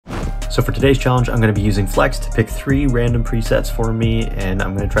So for today's challenge, I'm going to be using Flex to pick 3 random presets for me, and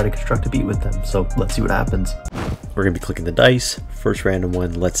I'm going to try to construct a beat with them. So let's see what happens. We're going to be clicking the dice. First random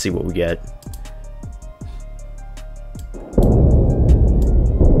one, let's see what we get.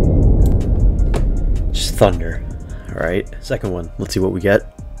 Just thunder. Alright, second one, let's see what we get.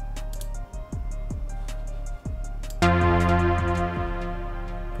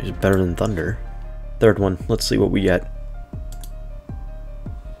 It's better than thunder. Third one, let's see what we get.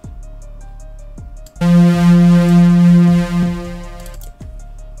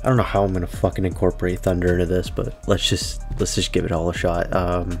 I don't know how I'm gonna fucking incorporate thunder into this, but let's just give it all a shot.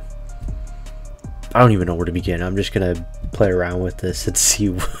 I don't even know where to begin. I'm just gonna play around with this and see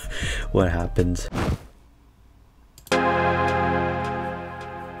what happens.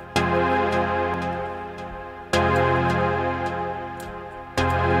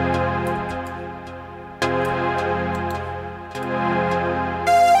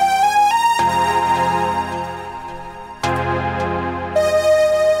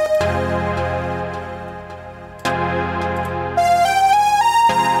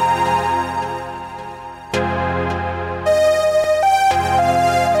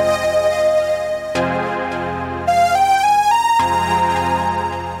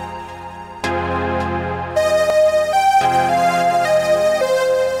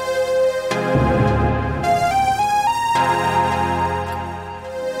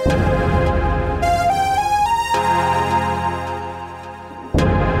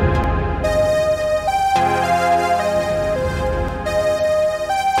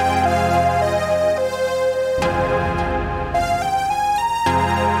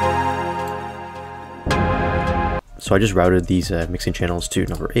 So I just routed these mixing channels to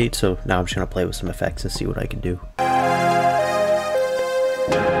number 8, so now I'm just going to play with some effects and see what I can do.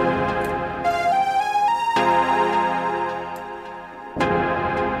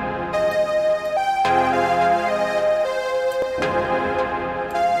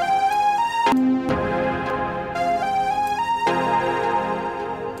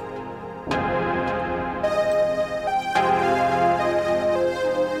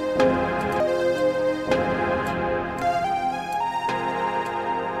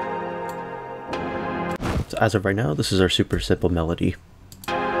 So as of right now, this is our super simple melody.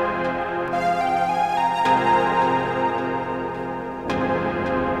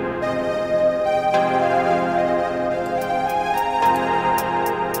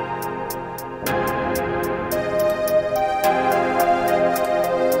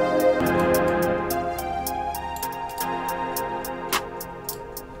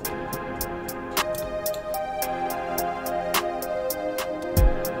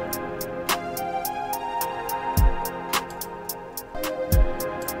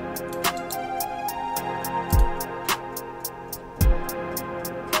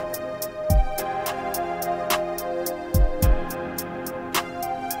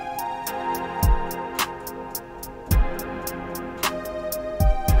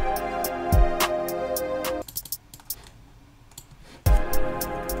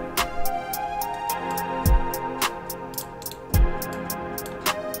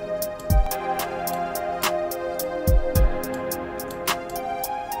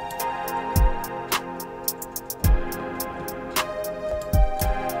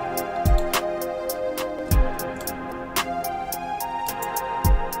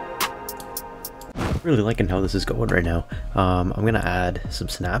 Really liking how this is going right now. I'm gonna add some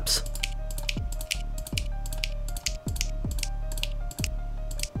snaps.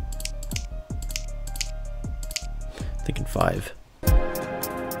 Thinking 5.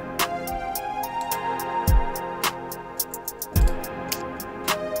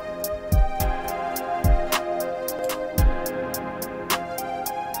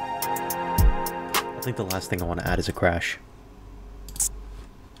 I think the last thing I want to add is a crash.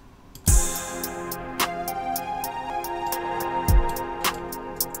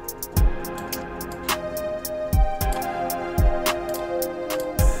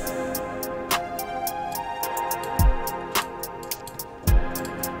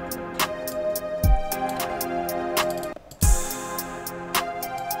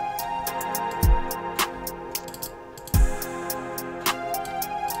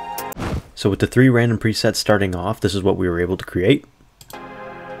 So with the 3 random presets starting off, this is what we were able to create.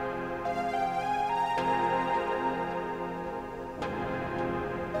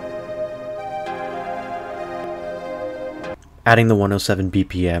 Adding the 107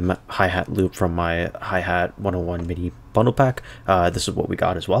 BPM hi-hat loop from my hi-hat 101 MIDI bundle pack, this is what we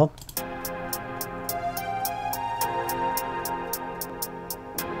got as well.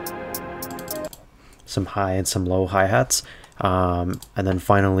 Some high and some low hi-hats. And then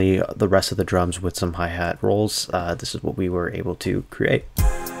finally the rest of the drums with some hi-hat rolls. This is what we were able to create.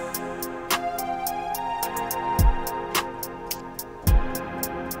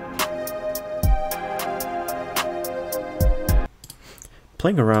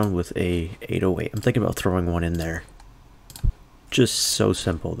 Playing around with a 808, I'm thinking about throwing one in there. Just so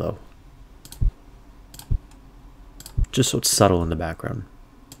simple though. Just so it's subtle in the background.